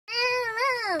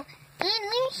Hello! And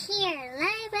we're here,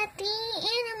 live at the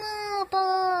Animal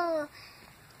Bowl.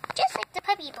 Just like the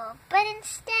Puppy Bowl, but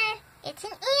instead, it's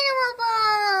an Animal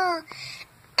Bowl.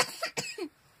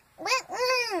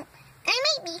 Well, I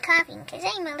might be coughing because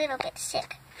I'm a little bit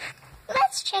sick.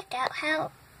 Let's check out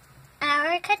how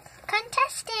our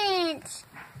contestants.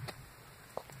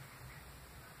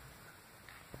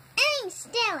 I'm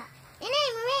Stella, and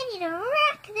I'm ready to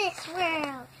rock this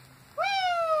world.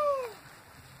 Woo!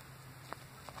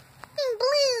 I'm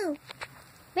Blue,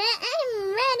 but I'm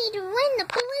ready to win the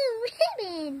blue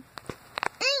ribbon.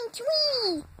 I'm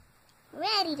Tweety,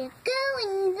 ready to go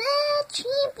in the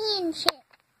championship.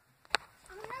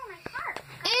 Oh no, my heart.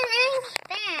 And I'm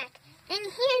back, and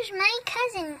here's my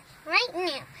cousin right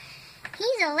now.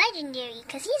 He's a legendary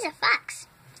because he's a fox.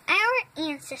 Our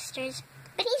ancestors,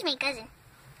 but he's my cousin.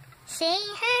 Say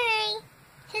hi.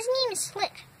 His name is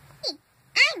Slick. Hey,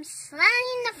 I'm Sly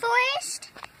in the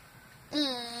forest.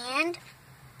 And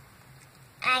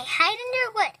I hide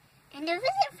under wood. And a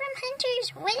visit from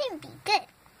hunters wouldn't be good.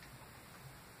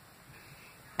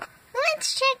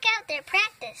 Let's check out their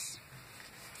practice.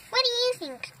 What do you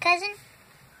think, cousin?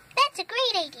 That's a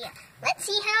great idea. Let's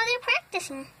see how they're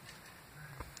practicing.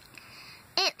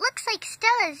 It looks like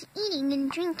Stella's eating and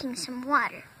drinking some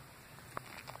water.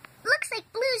 Looks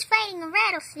like Blue's fighting a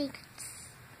rattlesnake.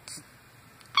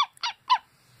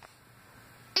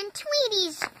 And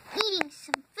Tweety's eating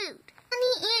some food. And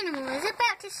the animal is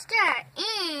about to start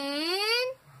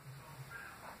in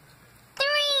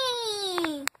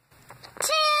 3,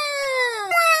 2,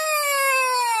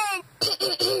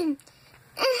 1.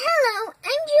 Hello,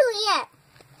 I'm Juliet.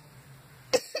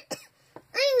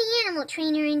 I'm the animal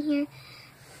trainer in here.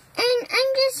 And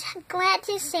I'm just glad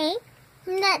to say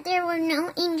that there were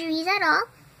no injuries at all.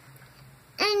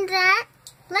 And that,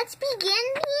 let's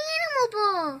begin the Animal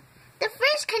Bowl. The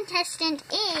first contestant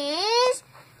is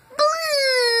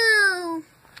Blue.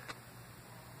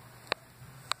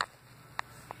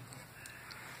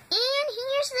 And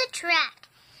here's the track.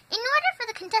 In order for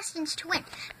the contestants to win,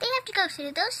 they have to go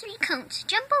through those 3 cones,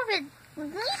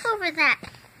 leap over that,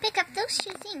 pick up those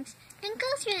 2 things, then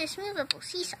go through this movable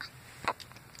seesaw.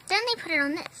 Then they put it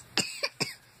on this.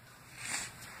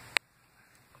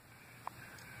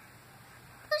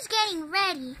 Who's getting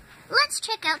ready? Let's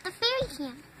check out the fairy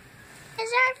cam.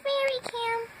 Is our fairy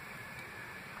cam?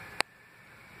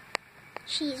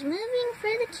 She's moving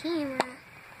for the camera.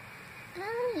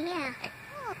 Oh yeah.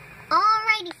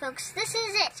 Alrighty folks, this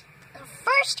is it. The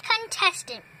first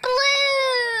contestant,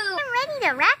 Blue! I'm ready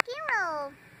to rock and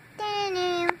roll.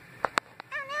 Da-da-doo.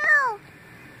 Oh no!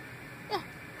 Yeah.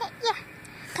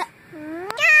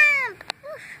 Yum!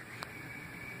 Oof.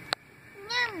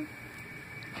 Yum.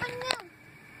 Oh no.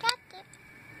 Got it.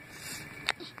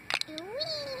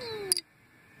 Whee!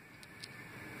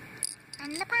 On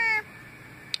the pump.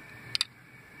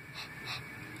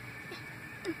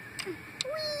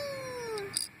 Whee!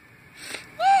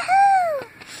 Woohoo!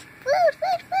 Food!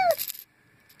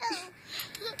 Oh.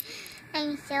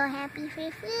 I'm so happy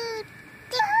for food.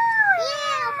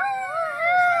 Yeah!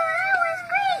 That was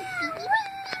great!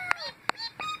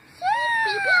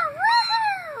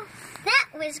 That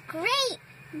was great!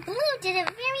 Blue did it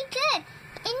very good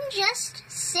in just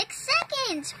 6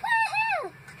 seconds.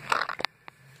 Woohoo!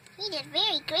 He did a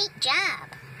very great job.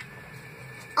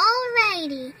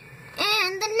 Alrighty,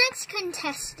 and the next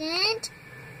contestant,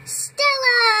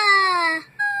 Stella.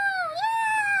 Oh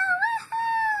yeah!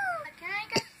 Woohoo! Can I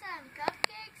get some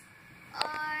cupcakes,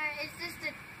 or is this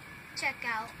the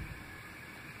checkout?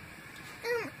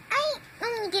 I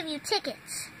only give you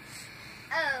tickets.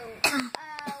 Oh,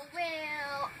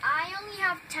 well, I only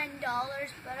have $10,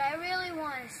 but I really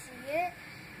want to see it.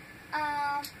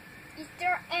 Is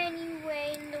there any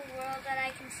way in the world that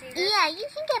I can see this? Yeah, you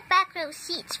can get back row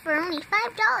seats for only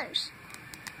 $5.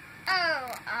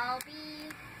 Oh, I'll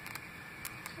be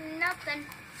nothing.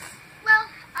 Well,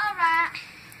 alright.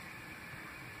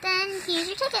 Then here's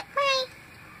your ticket. Bye.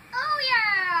 Oh,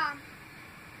 yeah!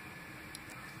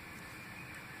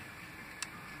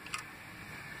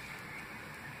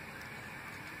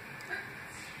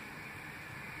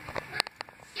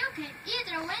 You can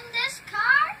either win this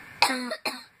car.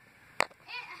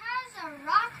 It has a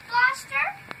rock blaster,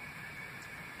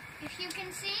 if you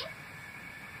can see.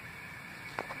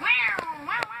 Wow,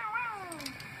 wow, wow, wow.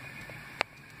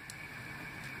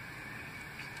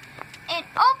 An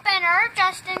opener,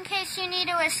 just in case you need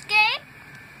to escape.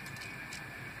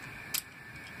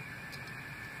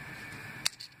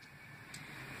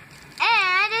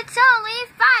 And it's only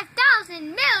 $5,000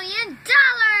 million.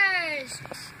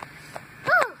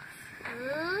 Woo!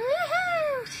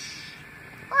 Woohoo!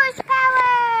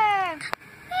 Horsepower!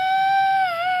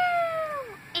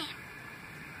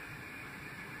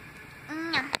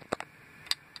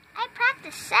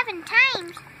 7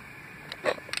 times.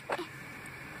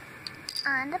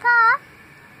 On the paw.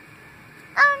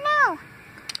 Oh no!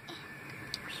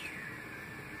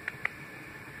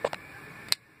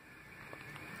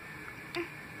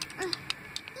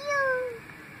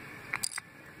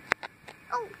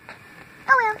 Oh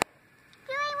well.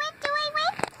 Do I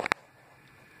win?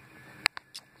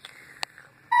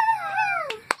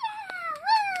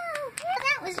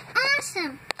 That was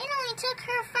awesome. It only took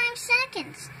her 5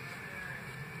 seconds.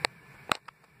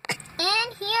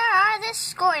 And here are the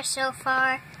scores so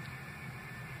far.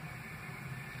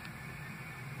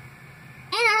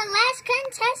 And our last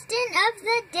contestant of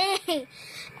the day.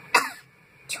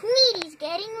 Tweety's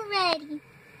getting ready.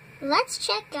 Let's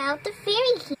check out the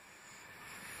fairy key.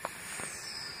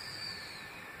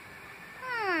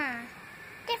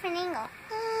 Different angle.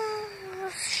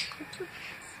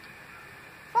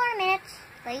 4 minutes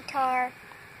later.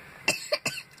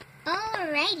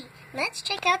 Alrighty, let's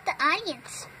check out the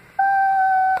audience.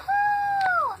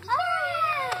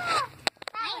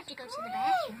 I have to go to the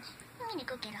bathroom. I'm gonna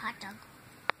go get a hot dog.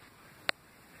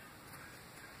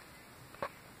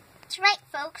 That's right,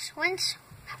 folks.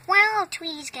 While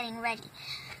Tweety's getting ready,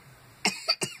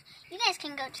 you guys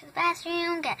can go to the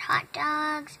bathroom, get hot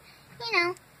dogs, you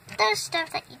know, those stuff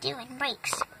that you do in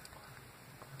breaks.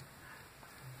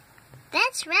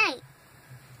 That's right.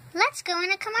 Let's go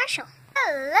in a commercial.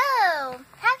 Hello!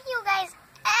 Have you guys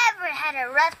ever had a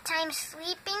rough time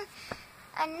sleeping?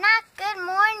 A not good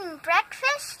morning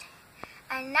breakfast?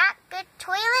 A not good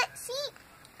toilet seat?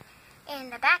 In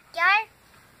the backyard?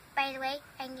 By the way,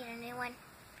 I need a new one.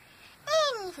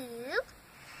 Anywho,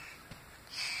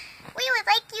 we would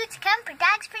like you to come for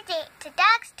Dogs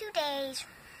 2 Days.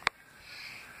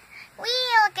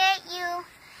 We'll get you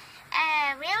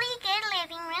a really good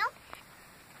living room.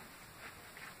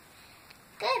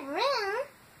 Good room?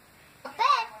 A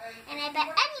bed? And I bet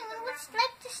anyone would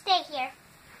like to stay here.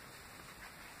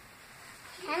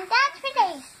 And Dogs for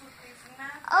Days.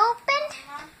 Open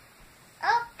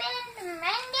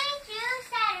Monday through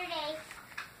Saturday.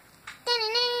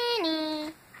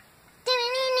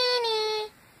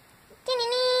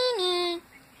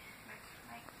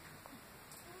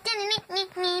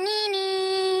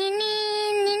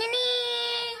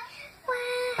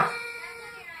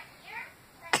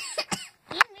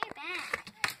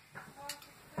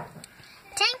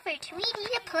 Time for Tweety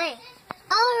to play.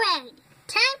 Alright,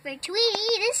 time for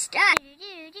Tweety to start.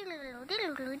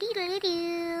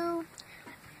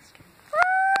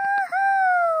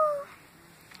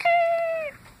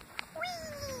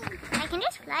 I can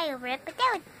just fly over it, but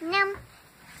that would numb.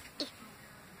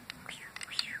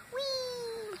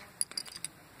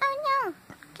 Oh no!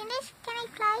 Can I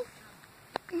fly?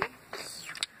 Yeah.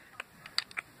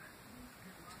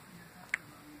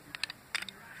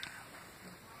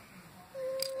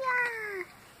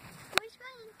 Where's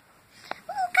mine?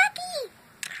 Oh, puppy!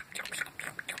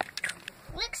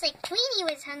 Looks like Tweety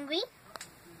was hungry.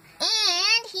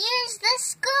 And here's the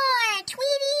score!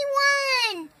 Tweety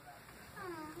won!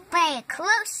 By a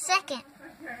close second.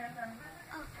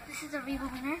 Oh, this is a real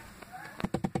winner.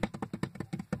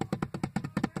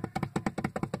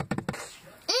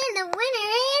 And the winner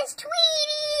is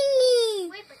Tweety!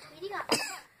 Wait, but Tweety got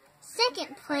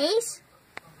Second place,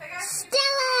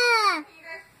 Stella!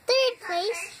 Third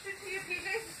place,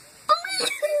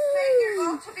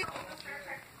 Blue!